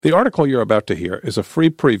The article you're about to hear is a free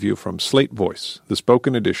preview from Slate Voice, the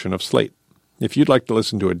spoken edition of Slate. If you'd like to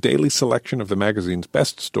listen to a daily selection of the magazine's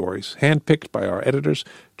best stories, handpicked by our editors,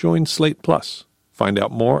 join Slate Plus. Find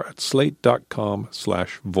out more at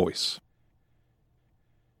slate.com/voice.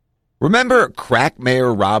 Remember crack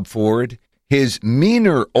Mayor Rob Ford? His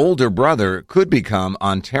meaner older brother could become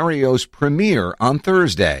Ontario's premier on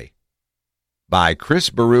Thursday. By Chris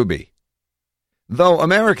Berube. Though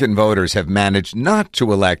American voters have managed not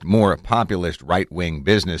to elect more populist right-wing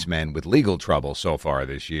businessmen with legal trouble so far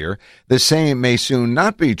this year, the same may soon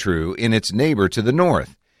not be true in its neighbor to the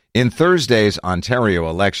north. In Thursday's Ontario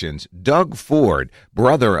elections, Doug Ford,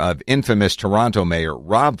 brother of infamous Toronto Mayor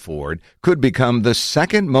Rob Ford, could become the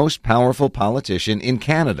second most powerful politician in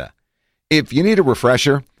Canada. If you need a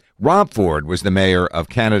refresher, Rob Ford was the mayor of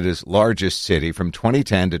Canada's largest city from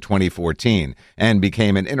 2010 to 2014 and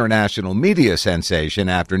became an international media sensation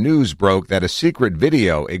after news broke that a secret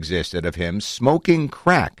video existed of him smoking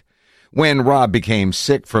crack. When Rob became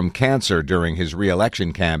sick from cancer during his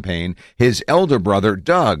re-election campaign, his elder brother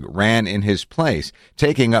Doug ran in his place,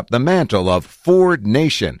 taking up the mantle of Ford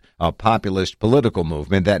Nation, a populist political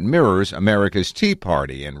movement that mirrors America's Tea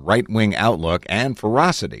Party in right-wing outlook and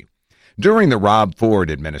ferocity. During the Rob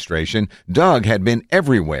Ford administration, Doug had been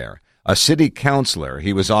everywhere. A city councilor,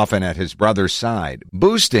 he was often at his brother's side,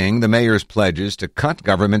 boosting the mayor's pledges to cut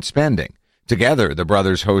government spending. Together, the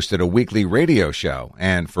brothers hosted a weekly radio show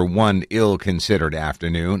and, for one ill-considered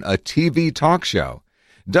afternoon, a TV talk show.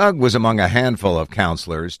 Doug was among a handful of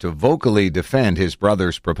councilors to vocally defend his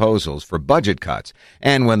brother's proposals for budget cuts,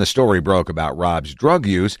 and when the story broke about Rob's drug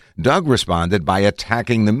use, Doug responded by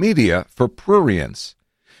attacking the media for prurience.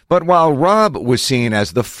 But while Rob was seen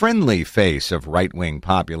as the friendly face of right-wing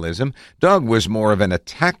populism, Doug was more of an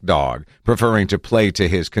attack dog, preferring to play to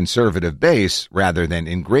his conservative base rather than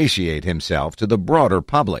ingratiate himself to the broader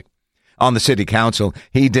public. On the city council,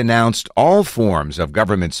 he denounced all forms of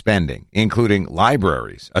government spending, including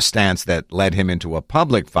libraries, a stance that led him into a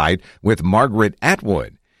public fight with Margaret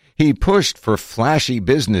Atwood. He pushed for flashy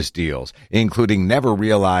business deals, including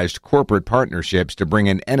never-realized corporate partnerships to bring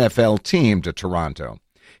an NFL team to Toronto.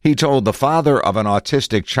 He told the father of an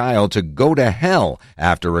autistic child to go to hell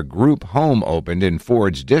after a group home opened in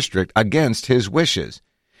Ford's district against his wishes.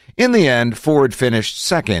 In the end, Ford finished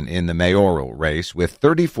second in the mayoral race with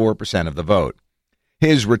 34% of the vote.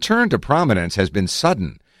 His return to prominence has been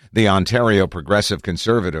sudden. The Ontario Progressive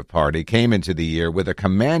Conservative Party came into the year with a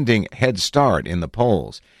commanding head start in the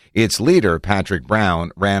polls. Its leader, Patrick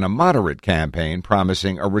Brown, ran a moderate campaign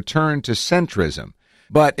promising a return to centrism.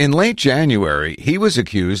 But in late January, he was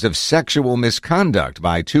accused of sexual misconduct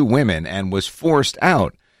by two women and was forced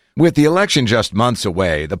out. With the election just months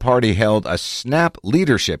away, the party held a snap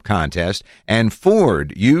leadership contest, and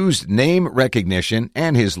Ford used name recognition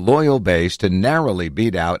and his loyal base to narrowly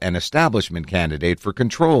beat out an establishment candidate for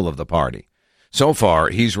control of the party. So far,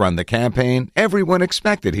 he's run the campaign everyone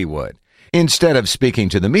expected he would. Instead of speaking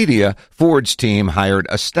to the media, Ford's team hired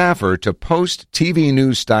a staffer to post TV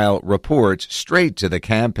news-style reports straight to the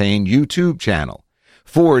campaign YouTube channel.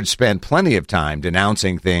 Ford spent plenty of time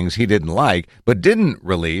denouncing things he didn't like, but didn't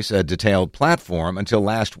release a detailed platform until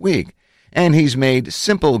last week. And he's made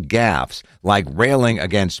simple gaffes, like railing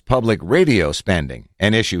against public radio spending,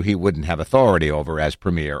 an issue he wouldn't have authority over as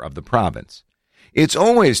premier of the province. It's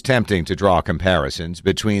always tempting to draw comparisons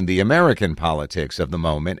between the American politics of the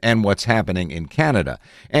moment and what's happening in Canada,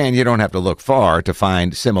 and you don't have to look far to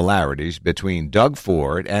find similarities between Doug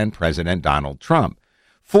Ford and President Donald Trump.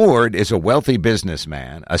 Ford is a wealthy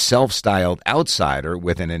businessman, a self-styled outsider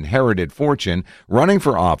with an inherited fortune, running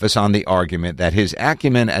for office on the argument that his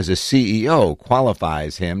acumen as a CEO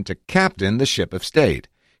qualifies him to captain the ship of state.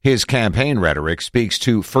 His campaign rhetoric speaks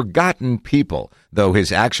to forgotten people, though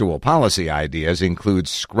his actual policy ideas include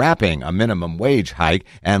scrapping a minimum wage hike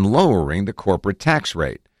and lowering the corporate tax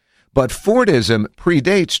rate. But Fordism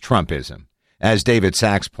predates Trumpism. As David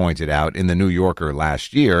Sachs pointed out in The New Yorker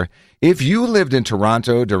last year, if you lived in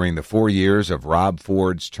Toronto during the 4 years of Rob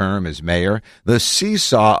Ford's term as mayor, the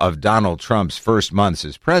seesaw of Donald Trump's first months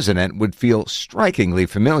as president would feel strikingly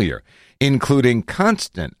familiar, including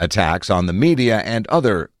constant attacks on the media and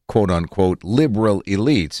other quote-unquote liberal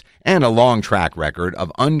elites, and a long track record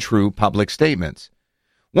of untrue public statements.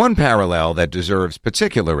 One parallel that deserves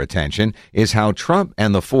particular attention is how Trump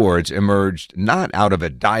and the Fords emerged not out of a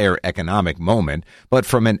dire economic moment, but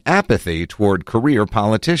from an apathy toward career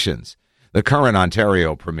politicians. The current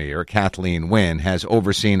Ontario Premier, Kathleen Wynne, has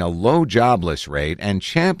overseen a low jobless rate and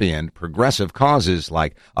championed progressive causes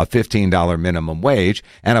like a $15 minimum wage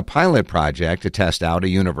and a pilot project to test out a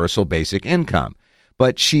universal basic income.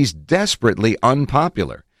 But she's desperately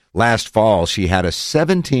unpopular. Last fall, she had a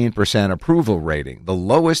 17% approval rating, the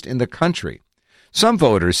lowest in the country. Some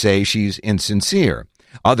voters say she's insincere.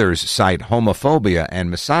 Others cite homophobia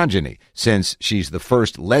and misogyny, since she's the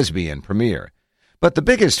first lesbian premier. But the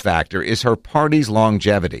biggest factor is her party's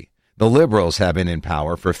longevity. The Liberals have been in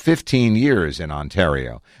power for 15 years in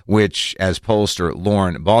Ontario, which, as pollster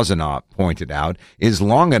Lorne Bozinoff pointed out, is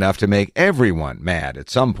long enough to make everyone mad at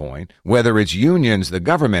some point, whether it's unions the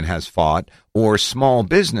government has fought or small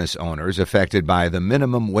business owners affected by the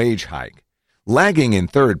minimum wage hike. Lagging in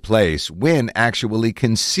third place, Wynne actually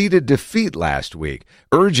conceded defeat last week,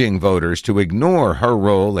 urging voters to ignore her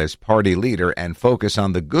role as party leader and focus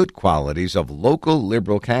on the good qualities of local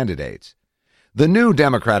Liberal candidates. The New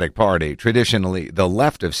Democratic Party, traditionally the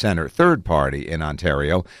left-of-center third party in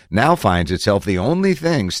Ontario, now finds itself the only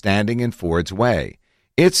thing standing in Ford's way.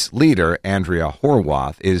 Its leader, Andrea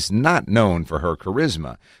Horwath, is not known for her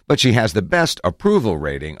charisma, but she has the best approval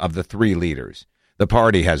rating of the three leaders. The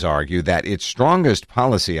party has argued that its strongest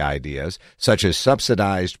policy ideas, such as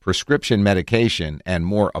subsidized prescription medication and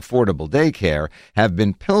more affordable daycare, have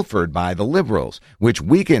been pilfered by the Liberals, which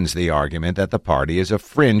weakens the argument that the party is a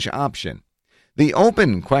fringe option. The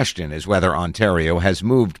open question is whether Ontario has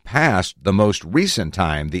moved past the most recent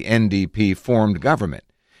time the NDP formed government.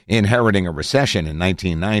 Inheriting a recession in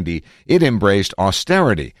 1990, it embraced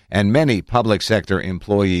austerity, and many public sector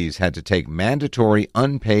employees had to take mandatory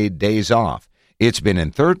unpaid days off. It's been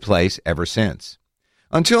in third place ever since.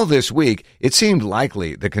 Until this week, it seemed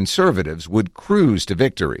likely the Conservatives would cruise to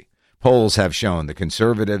victory. Polls have shown the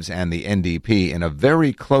Conservatives and the NDP in a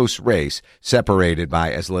very close race, separated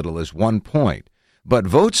by as little as 1 point. But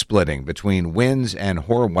vote splitting between Wynne's and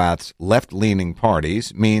Horwath's left-leaning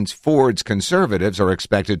parties means Ford's Conservatives are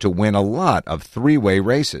expected to win a lot of three-way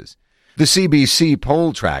races. The CBC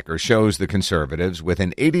poll tracker shows the Conservatives with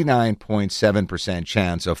an 89.7%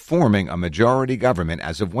 chance of forming a majority government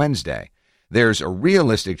as of Wednesday. There's a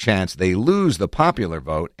realistic chance they lose the popular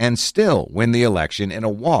vote and still win the election in a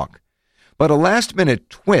walk. But a last-minute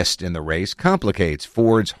twist in the race complicates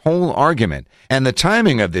Ford's whole argument, and the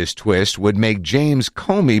timing of this twist would make James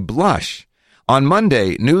Comey blush. On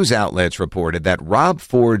Monday, news outlets reported that Rob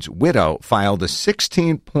Ford's widow filed a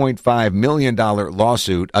 $16.5 million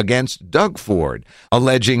lawsuit against Doug Ford,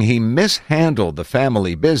 alleging he mishandled the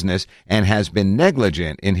family business and has been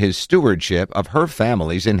negligent in his stewardship of her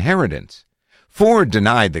family's inheritance. Ford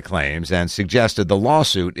denied the claims and suggested the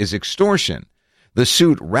lawsuit is extortion. The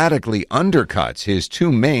suit radically undercuts his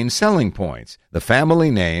two main selling points, the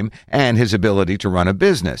family name and his ability to run a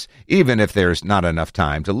business, even if there's not enough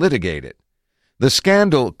time to litigate it. The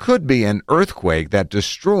scandal could be an earthquake that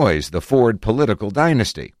destroys the Ford political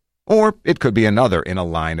dynasty. Or it could be another in a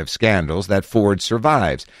line of scandals that Ford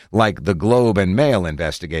survives, like the Globe and Mail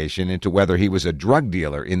investigation into whether he was a drug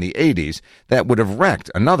dealer in the 80s that would have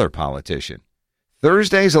wrecked another politician.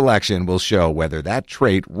 Thursday's election will show whether that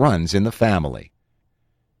trait runs in the family.